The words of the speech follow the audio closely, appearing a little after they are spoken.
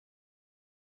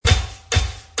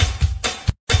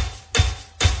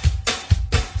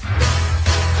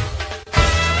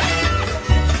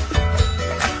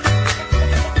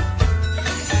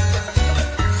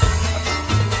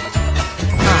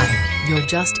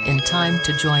just in time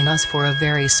to join us for a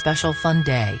very special fun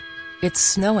day. It's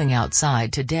snowing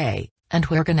outside today, and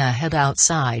we're gonna head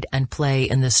outside and play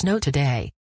in the snow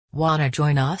today. Wanna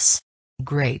join us?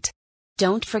 Great.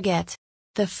 Don't forget.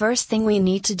 The first thing we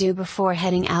need to do before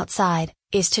heading outside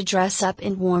is to dress up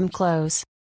in warm clothes.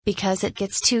 Because it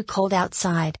gets too cold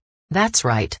outside. That's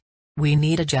right. We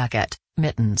need a jacket,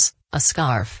 mittens, a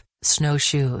scarf,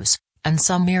 snowshoes, and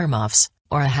some earmuffs,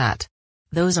 or a hat.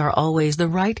 Those are always the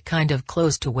right kind of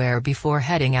clothes to wear before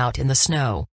heading out in the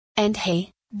snow. And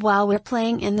hey, while we're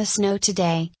playing in the snow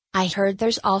today, I heard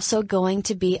there's also going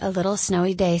to be a little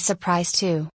snowy day surprise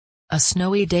too. A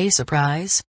snowy day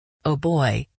surprise? Oh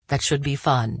boy, that should be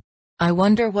fun. I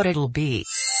wonder what it'll be.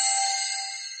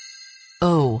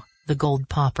 Oh, the gold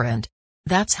paw print.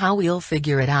 That's how we'll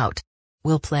figure it out.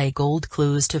 We'll play gold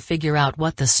clues to figure out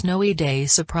what the snowy day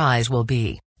surprise will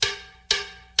be.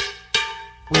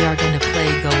 We are gonna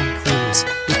play gold clues,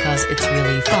 because it's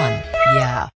really fun,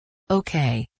 yeah.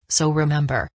 Okay, so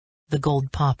remember. The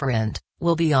gold paw print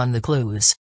will be on the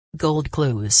clues. Gold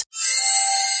clues.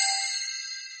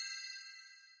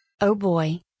 Oh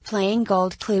boy, playing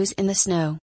gold clues in the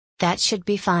snow. That should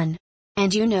be fun.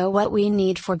 And you know what we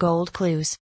need for gold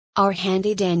clues? Our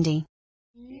handy dandy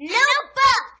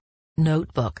notebook!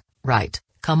 Notebook, right,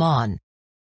 come on.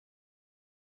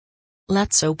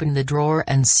 Let's open the drawer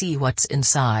and see what's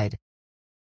inside.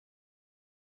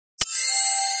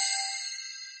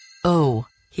 Oh,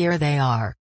 here they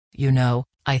are. You know,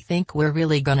 I think we're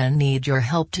really gonna need your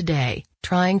help today,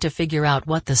 trying to figure out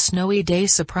what the snowy day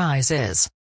surprise is.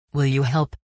 Will you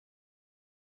help?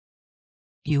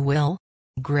 You will?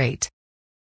 Great.